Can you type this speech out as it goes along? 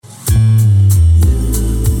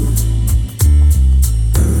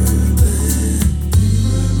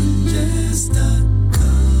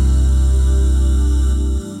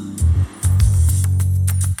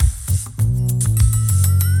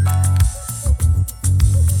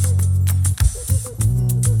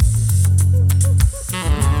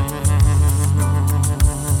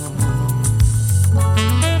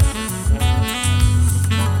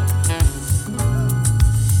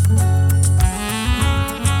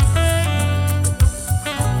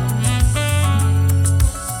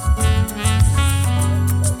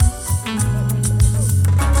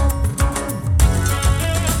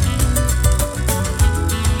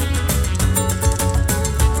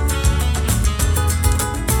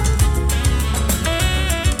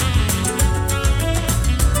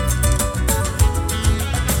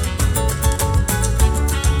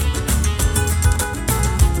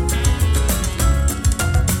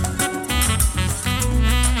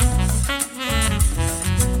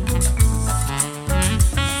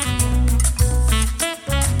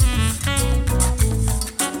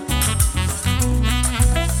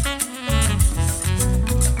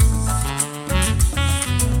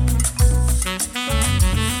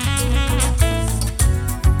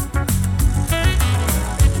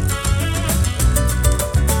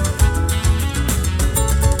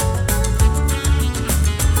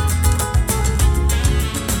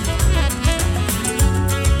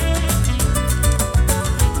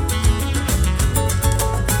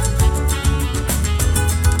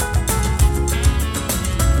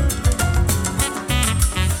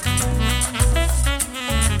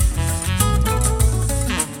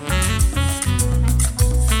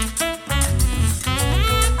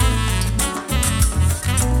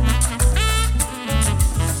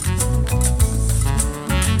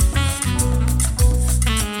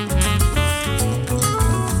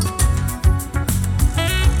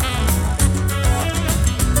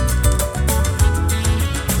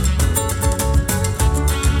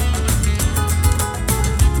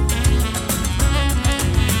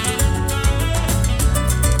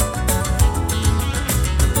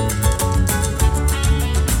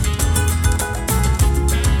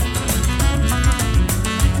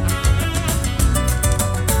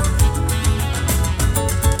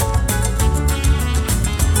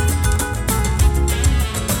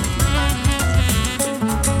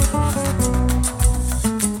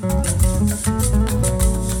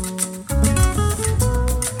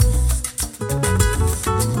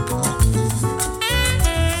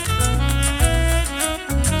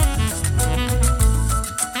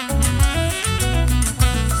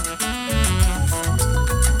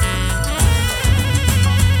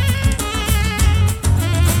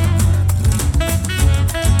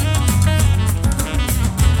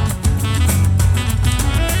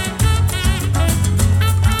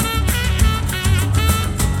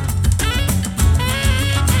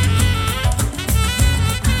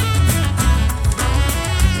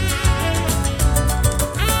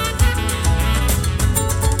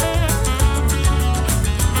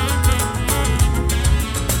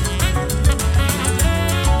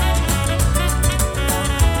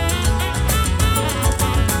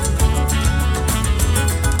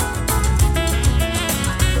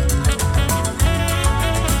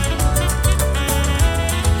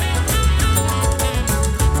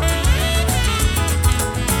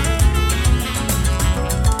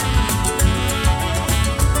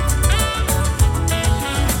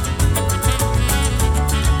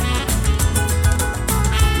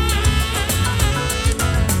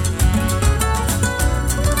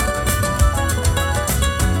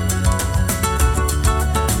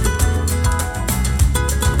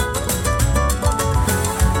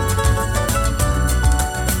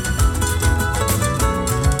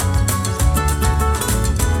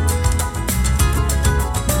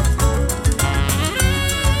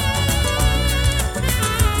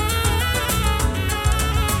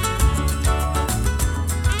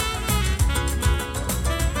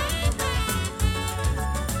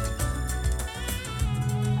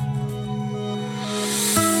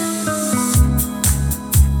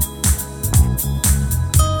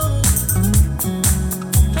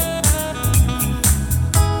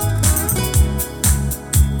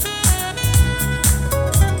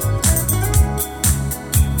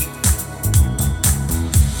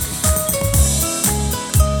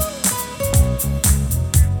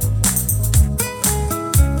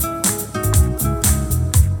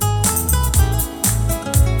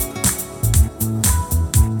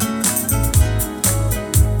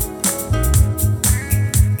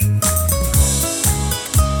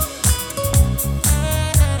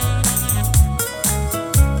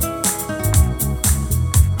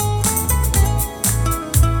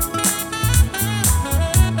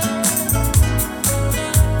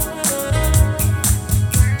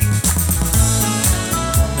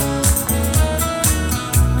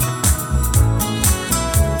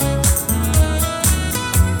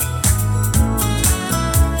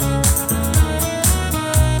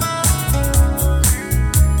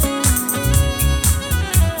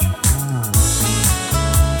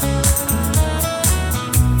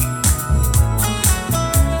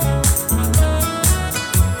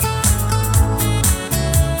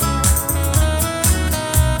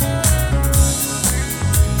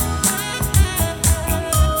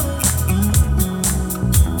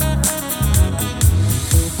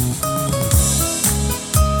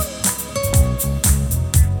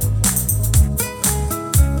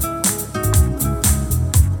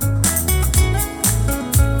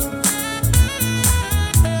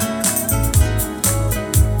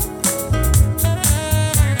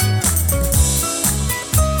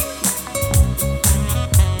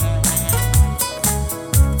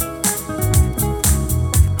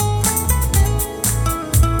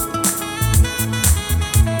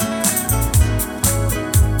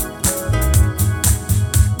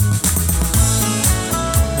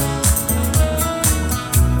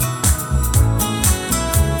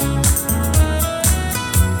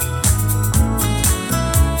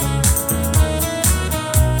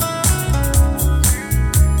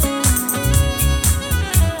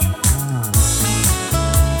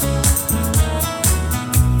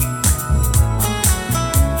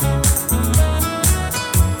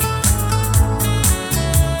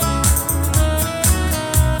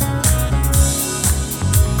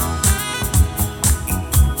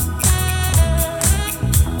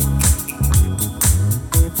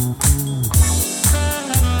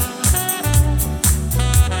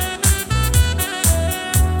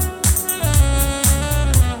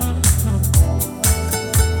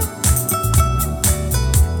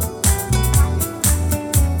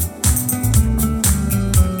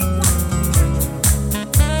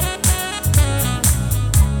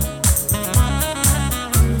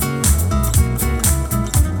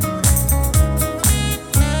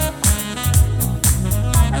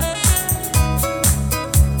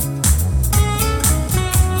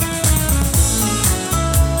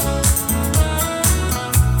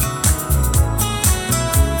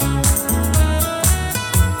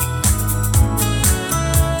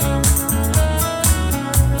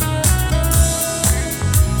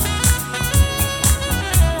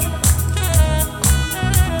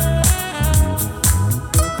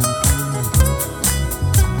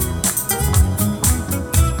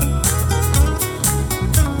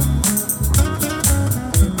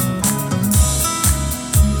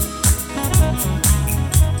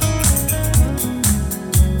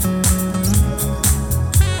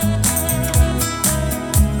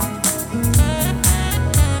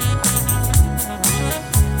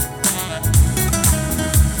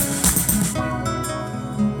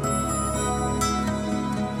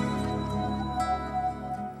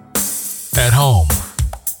At home,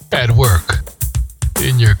 at work,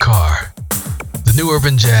 in your car. The New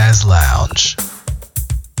Urban Jazz Lounge.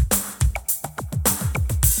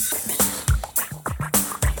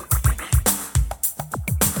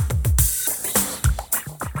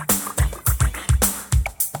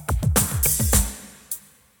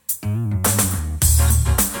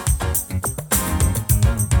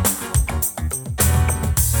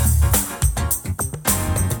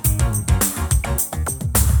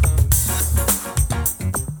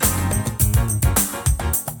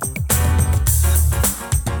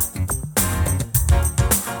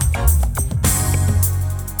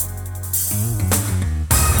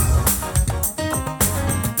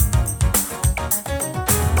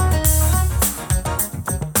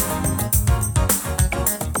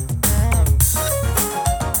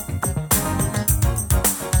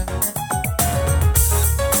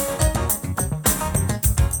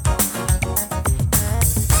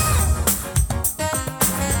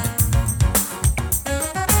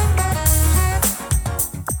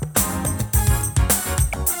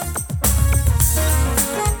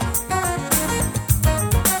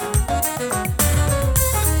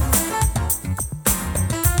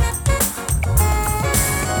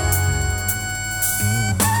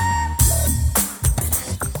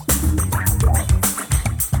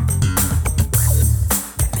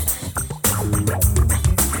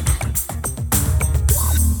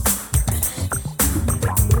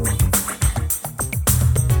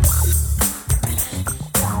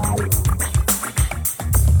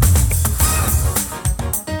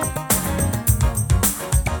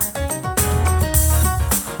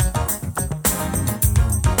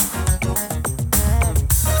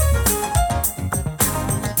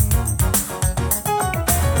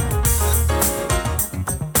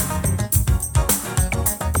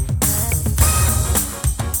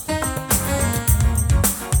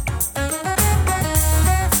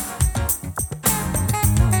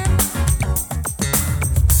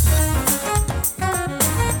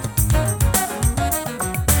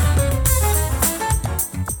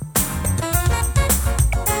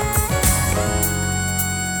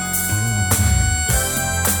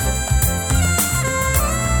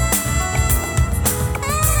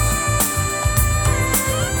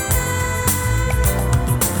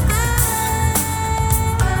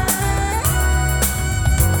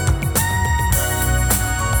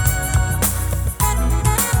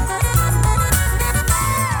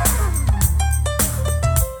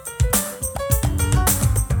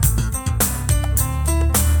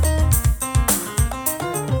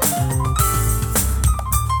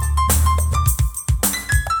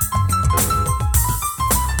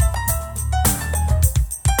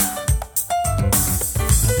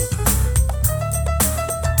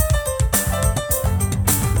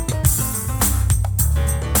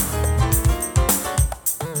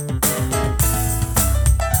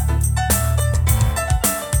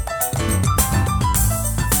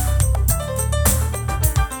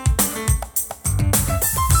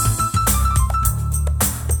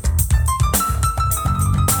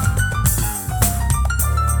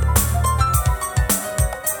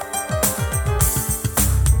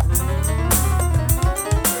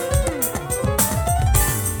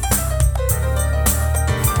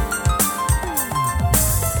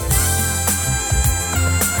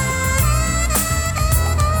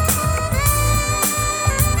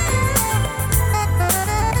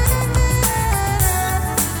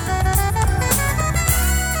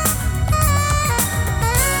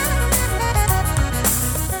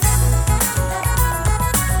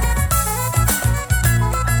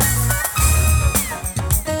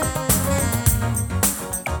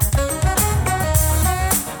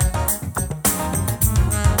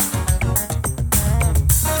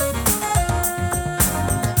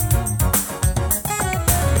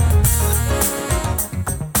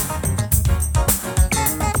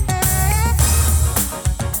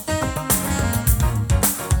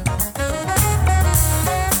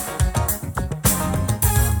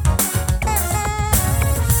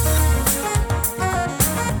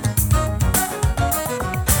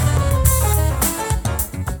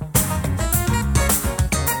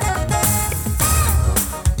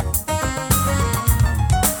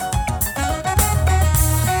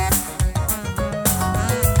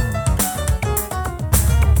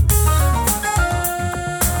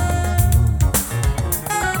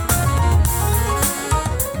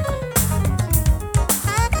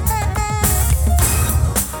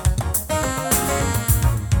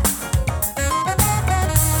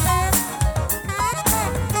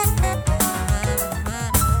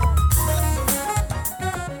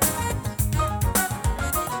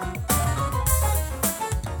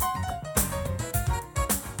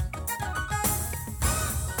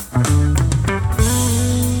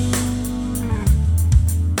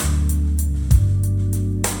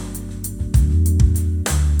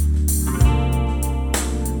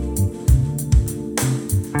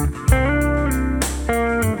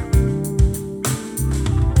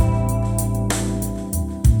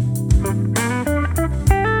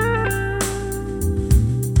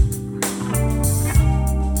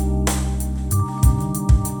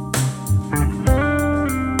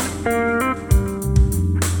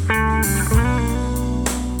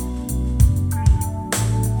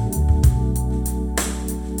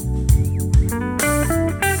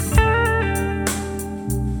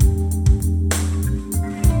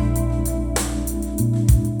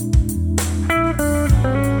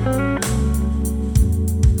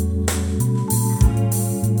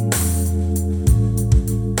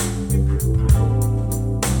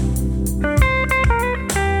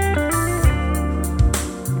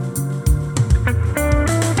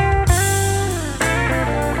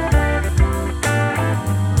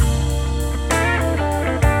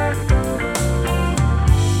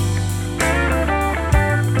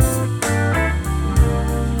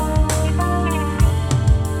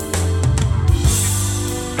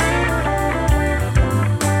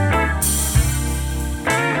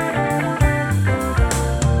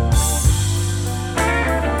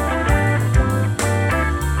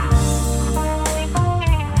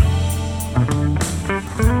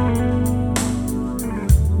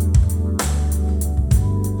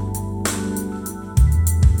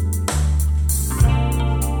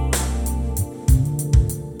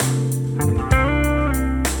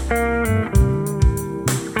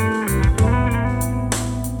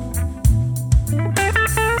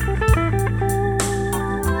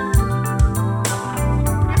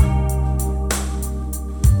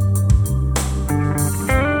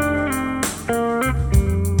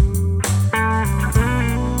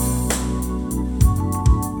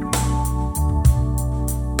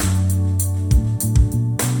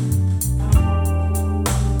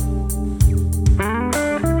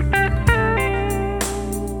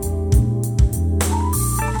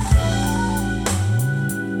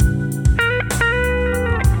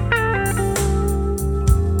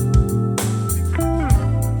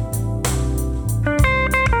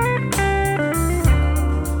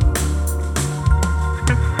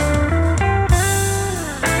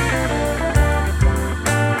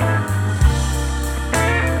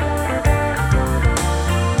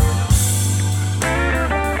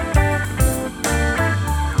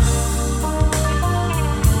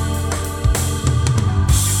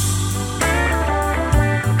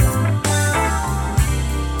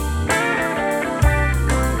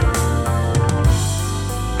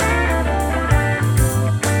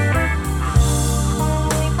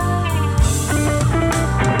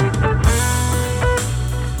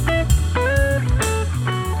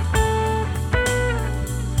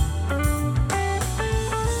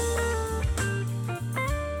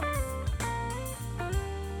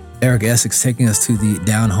 Eric Essix taking us to the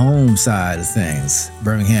down home side of things,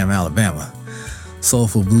 Birmingham, Alabama.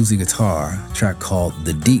 Soulful bluesy guitar, a track called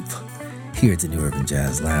The Deep, here at the New Urban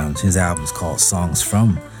Jazz Lounge. His album is called Songs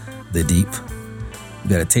from the Deep.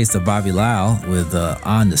 We got a taste of Bobby Lyle with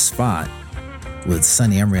On the Spot with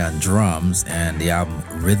Sonny Emery on drums, and the album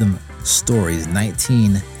Rhythm Stories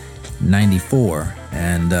 1994.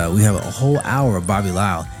 And we have a whole hour of Bobby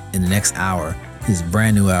Lyle in the next hour. His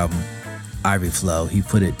brand new album, Ivory Flow, he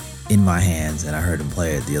put it in my hands, and I heard him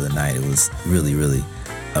play it the other night. It was really, really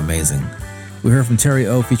amazing. We heard from Terry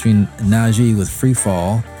O featuring Najee with Free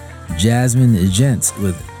Fall, Jazmin Ghent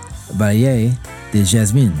with Baye de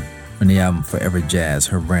Jazmin from the album Forever Jazz,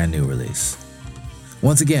 her brand new release.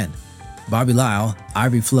 Once again, Bobby Lyle,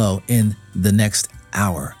 Ivory Flow in the next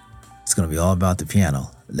hour. It's going to be all about the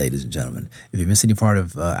piano, ladies and gentlemen. If you miss any part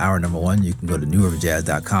of hour number one, you can go to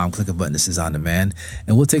newurbanjazz.com, click a button that says On Demand,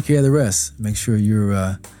 and we'll take care of the rest. Make sure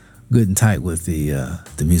you're good and tight with the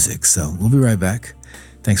music. So we'll be right back.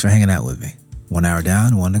 Thanks for hanging out with me. 1 hour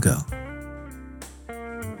down, 1 to go.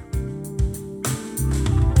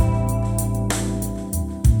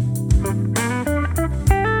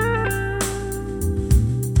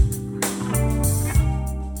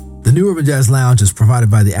 The New Urban Jazz Lounge is provided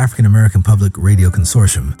by the African American Public Radio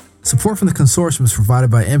Consortium. Support from the consortium is provided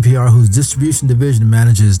by NPR, whose distribution division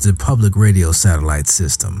manages the public radio satellite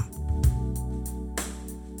system.